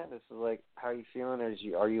ask Candice, like, how are you feeling?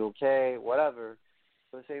 Are you okay? Whatever.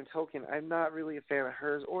 For the same token, I'm not really a fan of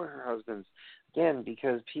hers or her husband's. Again,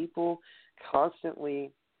 because people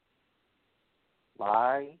constantly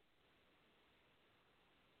lie.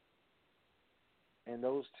 And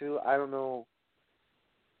those two, I don't know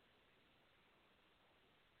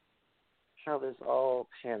how this all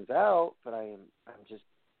pans out, but I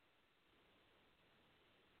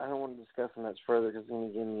don't want to discuss them much further because it's going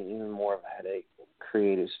to give me even more of a headache,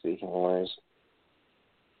 creative speaking wise.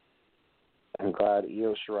 I'm glad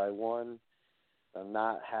Io Shirai won. I'm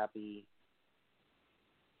not happy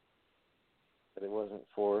that it wasn't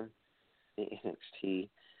for the NXT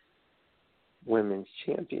Women's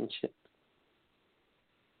Championship.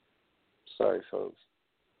 Sorry, folks.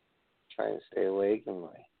 Trying to stay awake and my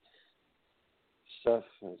stuff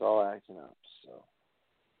is all acting up, so.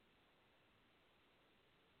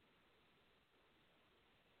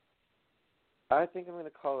 I think I'm going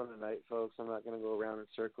to call it a night, folks. I'm not going to go around in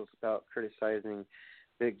circles about criticizing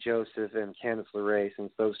Big Joseph and Candice LeRae,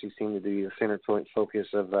 since those two seem to be the center point focus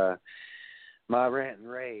of my rant and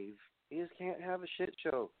rave. You just can't have a shit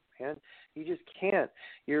show, man. You just can't.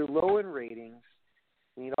 You're low in ratings.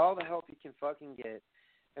 You need all the help you can fucking get,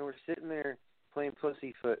 and we're sitting there playing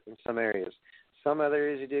pussyfoot in some areas. Some other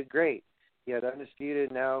areas you did great. You had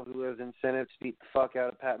Undisputed now, who has incentive to beat the fuck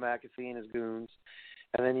out of Pat McAfee and his goons.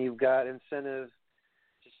 And then you've got incentive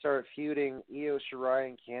to start feuding Io Shirai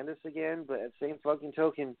and Candice again. But at the same fucking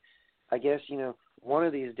token, I guess, one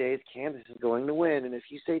of these days Candice is going to win. And if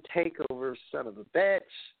you say takeover, son of a bitch,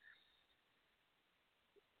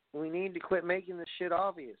 we need to quit making this shit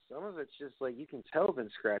obvious. Some of it's just like you can tell been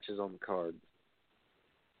scratches on the card.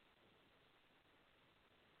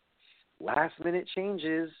 Last minute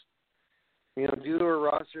changes, due to a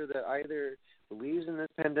roster that either believes in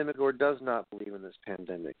this pandemic or does not believe in this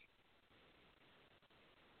pandemic.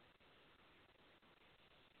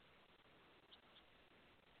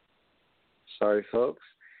 Sorry, folks.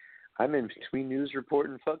 I'm in between news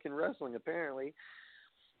report and fucking wrestling, apparently.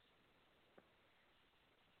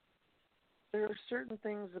 There are certain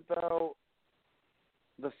things about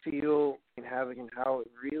the feel in Havoc and how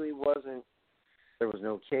it really wasn't. There was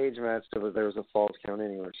no cage match, there was a false count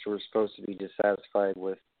anyway, so we're supposed to be dissatisfied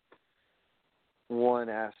with one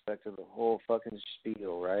aspect of the whole fucking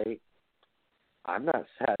spiel, right? I'm not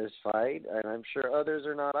satisfied, and I'm sure others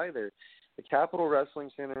are not either. The Capitol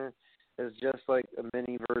Wrestling Center is just like a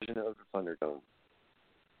mini version of the Thunderdome.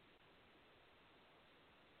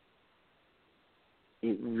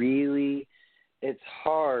 It's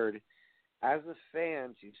hard as a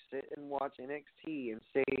fan to sit and watch NXT and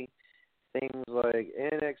say things like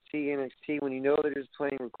NXT, when you know they're just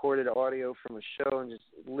playing recorded audio from a show and just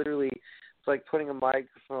literally, it's like putting a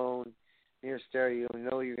microphone near stereo. You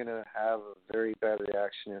know you're going to have a very bad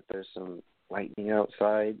reaction if there's some lightning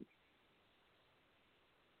outside.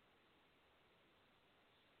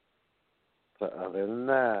 But other than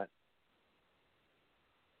that,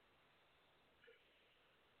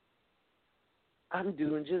 I'm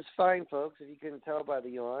doing just fine, folks, if you couldn't tell by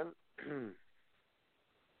the yawn.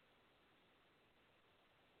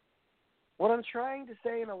 What I'm trying to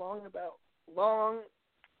say in a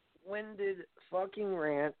long-winded fucking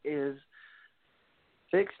rant is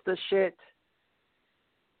fix the shit.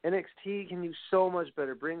 NXT can do so much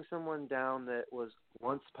better. Bring someone down that was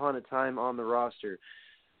once upon a time on the roster.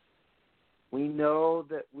 We know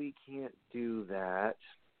that we can't do that.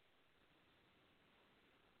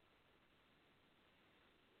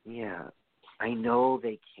 Yeah, I know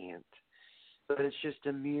they can't. But it's just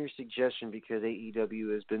a mere suggestion because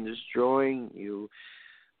AEW has been destroying you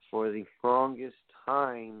for the longest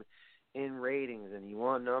time in ratings. And you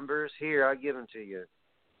want numbers? Here, I'll give them to you.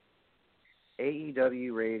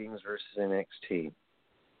 AEW ratings versus NXT.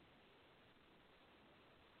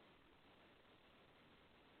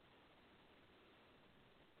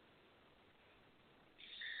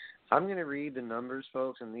 I'm going to read the numbers,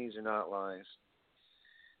 folks, and these are not lies.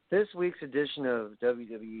 This week's edition of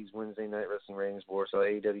WWE's Wednesday Night Wrestling Ratings War saw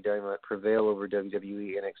AEW Dynamite prevail over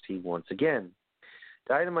WWE NXT once again.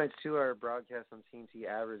 Dynamite's 2-hour broadcast on TNT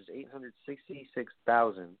averaged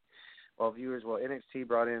 866,000, while NXT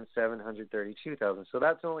brought in 732,000. So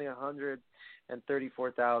that's only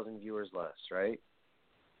 134,000 viewers less, right?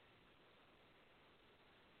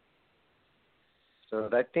 So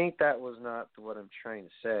I think that was not what I'm trying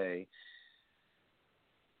to say.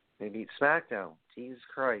 They beat SmackDown. Jesus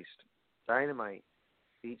Christ. Dynamite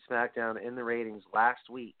beat SmackDown in the ratings last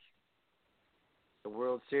week. The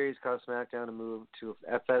World Series caused SmackDown to move to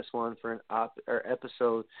FS1 for an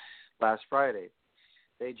episode last Friday.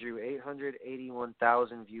 They drew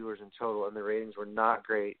 881,000 viewers in total, and the ratings were not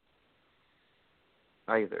great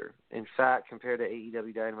either. In fact, compared to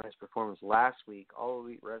AEW Dynamite's performance last week, All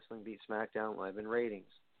Elite Wrestling beat SmackDown live in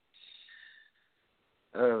ratings.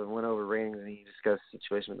 Went over ratings and he discussed the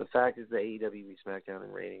situation. But the fact is that AEW beat SmackDown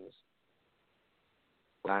in ratings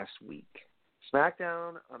last week.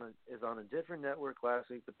 SmackDown is on a different network last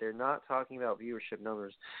week, but they're not talking about viewership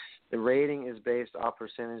numbers. The rating is based off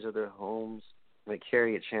percentage of their homes that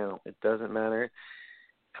carry a channel. It doesn't matter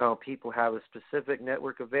how people have a specific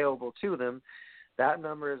network available to them. That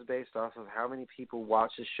number is based off of how many people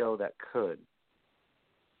watch a show that could.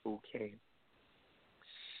 Okay.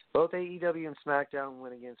 Both AEW and SmackDown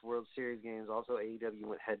went against World Series games. Also, AEW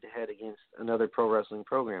went head-to-head against another pro wrestling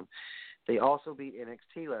program. They also beat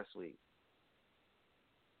NXT last week.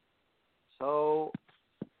 So,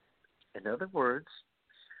 in other words,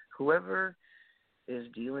 whoever is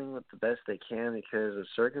dealing with the best they can because of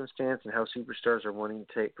circumstance and how superstars are wanting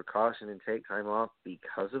to take precaution and take time off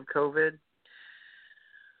because of COVID,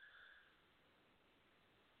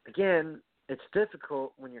 again, it's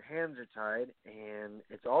difficult when your hands are tied, and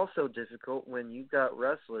it's also difficult when you've got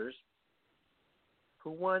wrestlers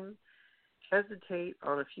who, one, hesitate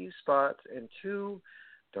on a few spots, and two,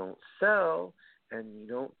 don't sell, and you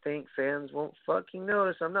don't think fans won't fucking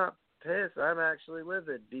notice. I'm not pissed. I'm actually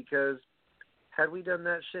livid because had we done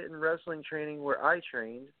that shit in wrestling training where I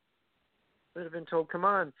trained, we'd have been told, come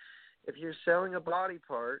on, if you're selling a body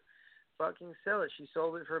part, fucking sell it. She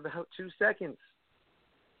sold it for about 2 seconds.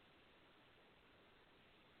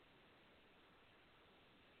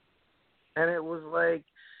 And it was like,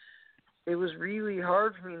 it was really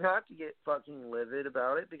hard for me not to get fucking livid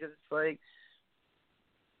about it because it's like,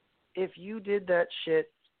 if you did that shit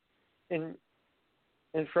in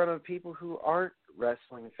front of people who aren't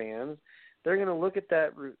wrestling fans, they're going to look at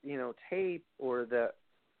that, tape or that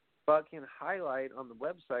fucking highlight on the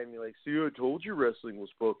website and be like, see, I told you wrestling was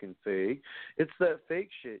fucking fake. It's that fake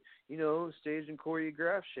shit, staged and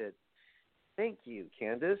choreographed shit. Thank you,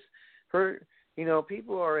 Candace.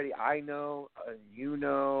 People already, I know, and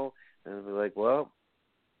they'll be like, well,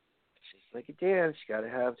 it's just like a dance. You got to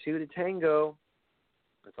have two to tango.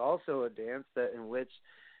 It's also a dance in which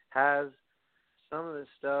has some of the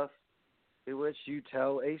stuff in which you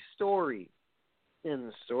tell a story. And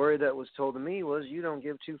the story that was told to me was you don't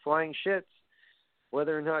give two flying shits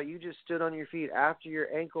whether or not you just stood on your feet after your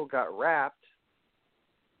ankle got wrapped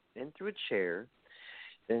into a chair.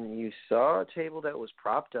 Then you saw a table that was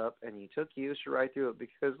propped up, and you took Yusha right through it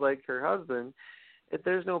because, like her husband, if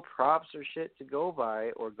there's no props or shit to go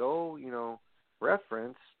by or go,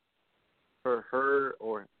 reference for her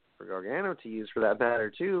or for Gargano to use for that matter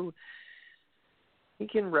too, he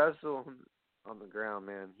can wrestle on the ground,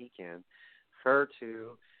 man. He can. Her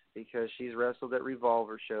too, because she's wrestled at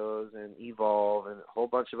Revolver shows and Evolve and a whole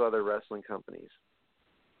bunch of other wrestling companies.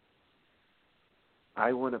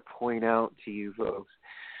 I want to point out to you folks,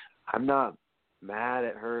 I'm not mad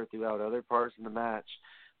at her throughout other parts of the match,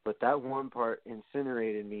 but that one part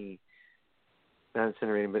incinerated me. Not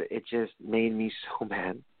incinerated, but it just made me so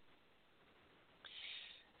mad.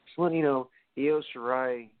 So when, Io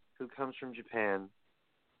Shirai, who comes from Japan,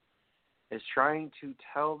 is trying to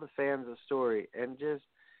tell the fans a story and just,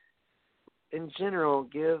 in general,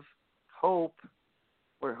 give hope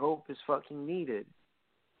where hope is fucking needed.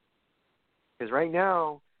 Because right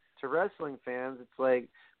now, to wrestling fans, it's like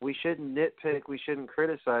we shouldn't nitpick, we shouldn't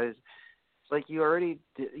criticize. It's like you already,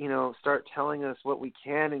 start telling us what we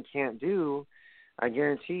can and can't do. I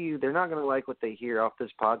guarantee you they're not going to like what they hear off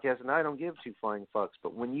this podcast, and I don't give two flying fucks.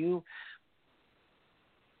 But when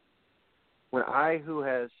I, who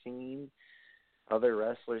has seen other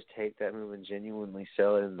wrestlers take that move and genuinely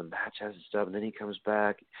sell it, and the match has stuff, and then he comes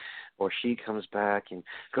back, or she comes back, and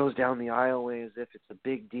goes down the aisleway as if it's a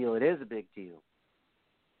big deal. It is a big deal.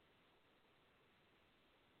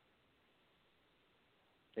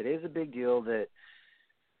 It is a big deal that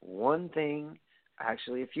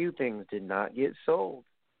a few things did not get sold.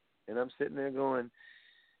 And I'm sitting there going,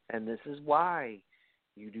 and this is why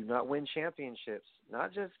you do not win championships.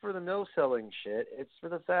 Not just for the no-selling shit. It's for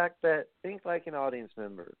the fact that, think like an audience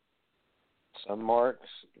member. Some marks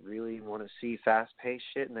really want to see fast-paced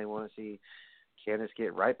shit, and they want to see Candice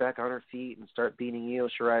get right back on her feet and start beating Io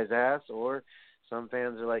Shirai's ass, or some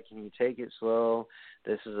fans are like, can you take it slow?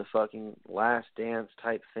 This is a fucking last dance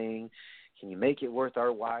type thing. Can you make it worth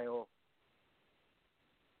our while?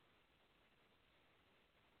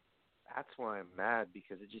 That's why I'm mad,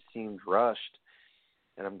 because it just seemed rushed.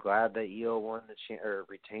 And I'm glad that Io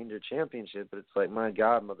retained her championship, but it's like, my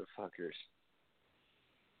God, motherfuckers.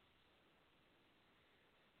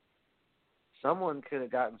 Someone could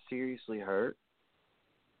have gotten seriously hurt.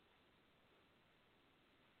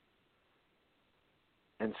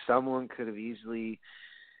 And someone could have easily,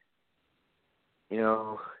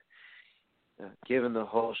 given the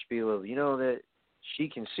whole spiel of, that she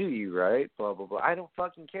can sue you, right? Blah, blah, blah. I don't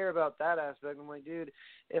fucking care about that aspect. I'm like, dude,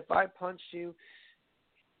 if I punched you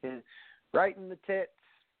right in the tits,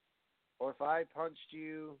 or if I punched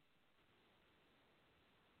you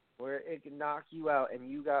where it could knock you out and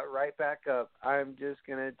you got right back up, I'm just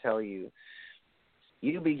going to tell you,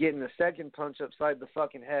 you'd be getting a second punch upside the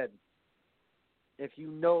fucking head if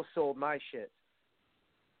you no-sold my shit.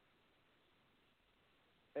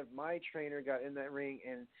 if my trainer got in that ring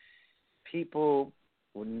and people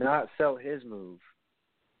would not sell his move.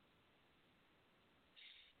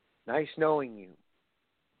 Nice knowing you.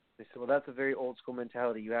 They said, well, that's a very old school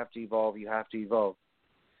mentality. You have to evolve. You have to evolve.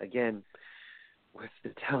 Again, with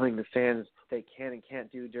the telling the fans they can and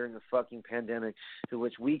can't do during the fucking pandemic, to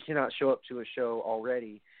which we cannot show up to a show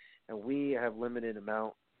already, and we have limited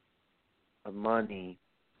amount of money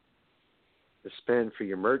to spend for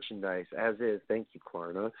your merchandise, as is. Thank you,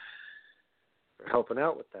 Klarna, for helping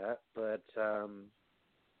out with that. But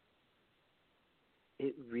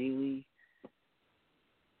it really,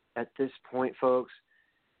 at this point, folks,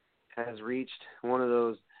 has reached one of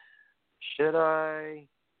those, should I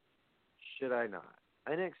not?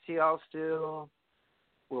 NXT, I'll still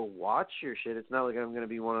will watch your shit. It's not like I'm going to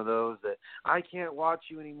be one of those that I can't watch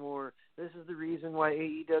you anymore. This is the reason why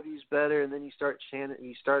AEW's better, and then you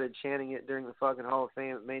started chanting it during the fucking Hall of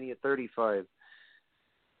Fame at Mania 35.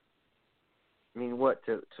 I mean, what,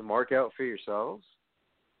 to mark out for yourselves?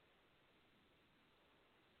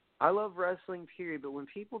 I love wrestling, period, but when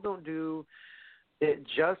people don't do it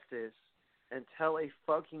justice and tell a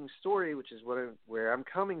fucking story, which is where I'm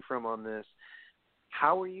coming from on this,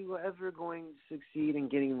 how are you ever going to succeed in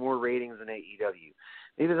getting more ratings than AEW?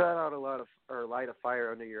 Maybe that ought to light a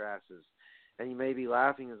fire under your asses. And you may be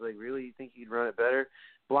laughing, it's like, really, you think you'd run it better?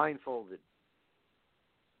 Blindfolded.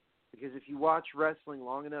 Because if you watch wrestling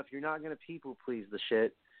long enough, you're not going to people please the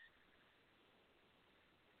shit.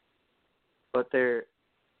 But there's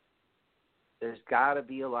got to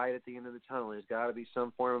be a light at the end of the tunnel. There's got to be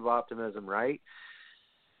some form of optimism, right?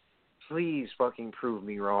 Please fucking prove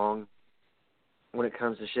me wrong when it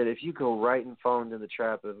comes to shit. If you go right and fall into the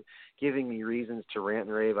trap of giving me reasons to rant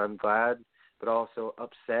and rave, I'm glad, but also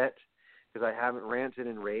upset because I haven't ranted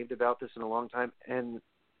and raved about this in a long time. And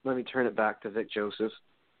let me turn it back to Vic Joseph.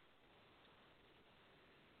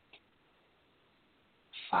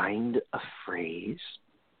 Find a phrase.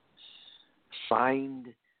 Find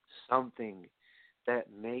something that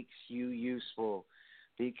makes you useful,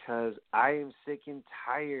 because I am sick and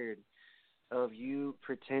tired of you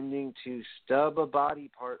pretending to stub a body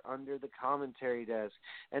part under the commentary desk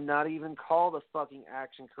and not even call the fucking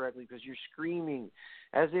action correctly because you're screaming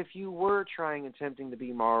as if you were attempting to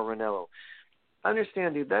be Mauro Ranallo.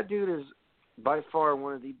 Understand, dude, that dude is by far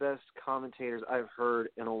one of the best commentators I've heard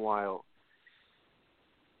in a while.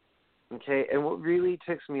 Okay, and what really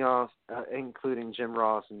ticks me off, including Jim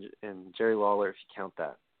Ross and Jerry Lawler, if you count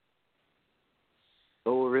that.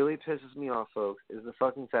 But what really pisses me off, folks, is the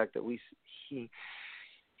fucking fact that he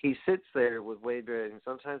sits there with Wade Barrett, and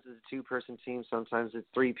sometimes it's a two-person team, sometimes it's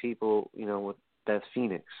three people, with Beth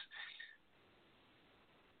Phoenix.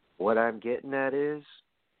 What I'm getting at is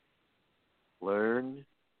learn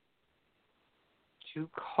to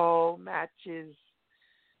call matches.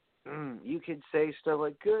 You could say stuff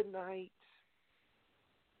like, good night,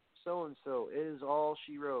 so-and-so, it is all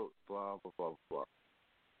she wrote, blah, blah, blah, blah.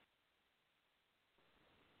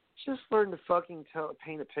 Just learn to fucking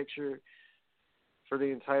paint a picture for the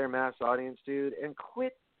entire mass audience, dude, and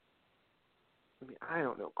quit. I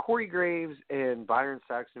don't know. Corey Graves and Byron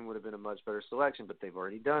Saxton would have been a much better selection, but they've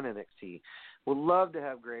already done NXT. Would love to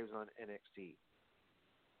have Graves on NXT. You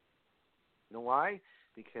know why?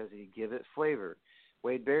 Because he'd give it flavor.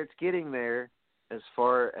 Wade Barrett's getting there as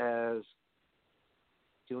far as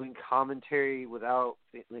doing commentary without,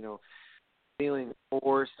 feeling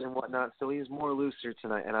forced and whatnot. So he was more looser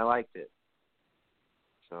tonight, and I liked it.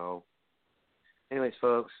 So, anyways,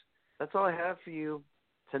 folks, that's all I have for you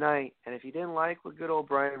tonight. And if you didn't like what good old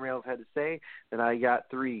Brian Rails had to say, then I got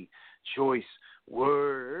 3 choice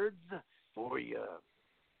words for you.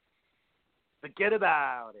 Forget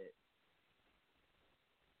about it.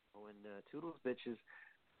 When Toodles bitches,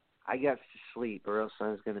 I got to sleep, or else I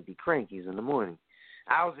was going to be crankies in the morning.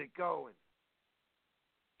 How's it going?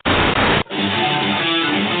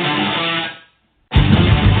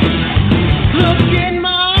 Look in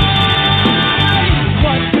my eyes,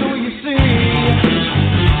 what do you see?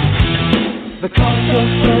 The cult of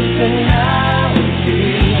personality.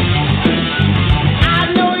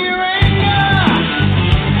 I know your anger,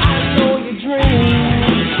 I know your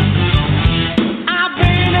dreams. I've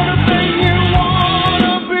been everything you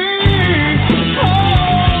wanna be.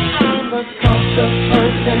 Oh, I'm the cult of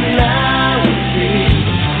personality.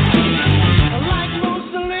 Like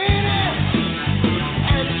Mussolini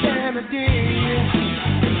and Kennedy,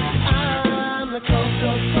 I'm the cult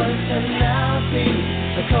of personality.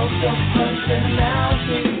 The cult of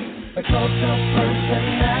personality. The cult of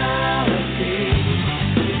personality.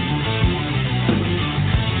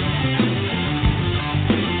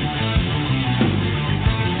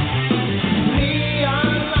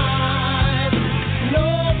 Neon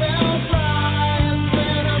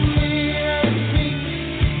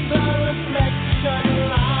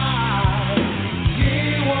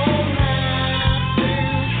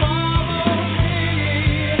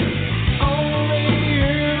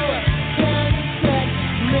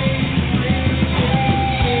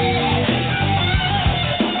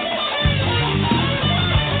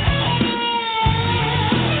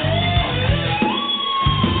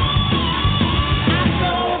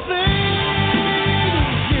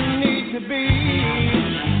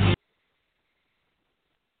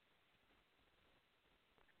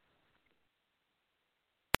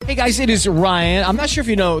Hey guys, it is Ryan. I'm not sure if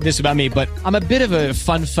you know this about me, but I'm a bit of a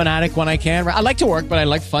fun fanatic when I can. I like to work, but I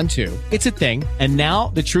like fun too. It's a thing. And now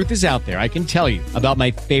the truth is out there. I can tell you about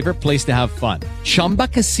my favorite place to have fun. Chumba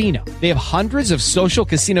Casino. They have hundreds of social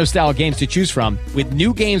casino style games to choose from with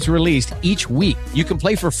new games released each week. You can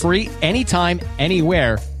play for free anytime,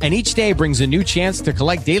 anywhere. And each day brings a new chance to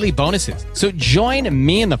collect daily bonuses. So join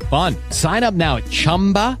me in the fun. Sign up now at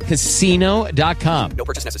ChumbaCasino.com. No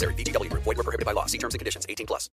purchase necessary. VGW Group. Void where prohibited by law. See terms and conditions. 18+.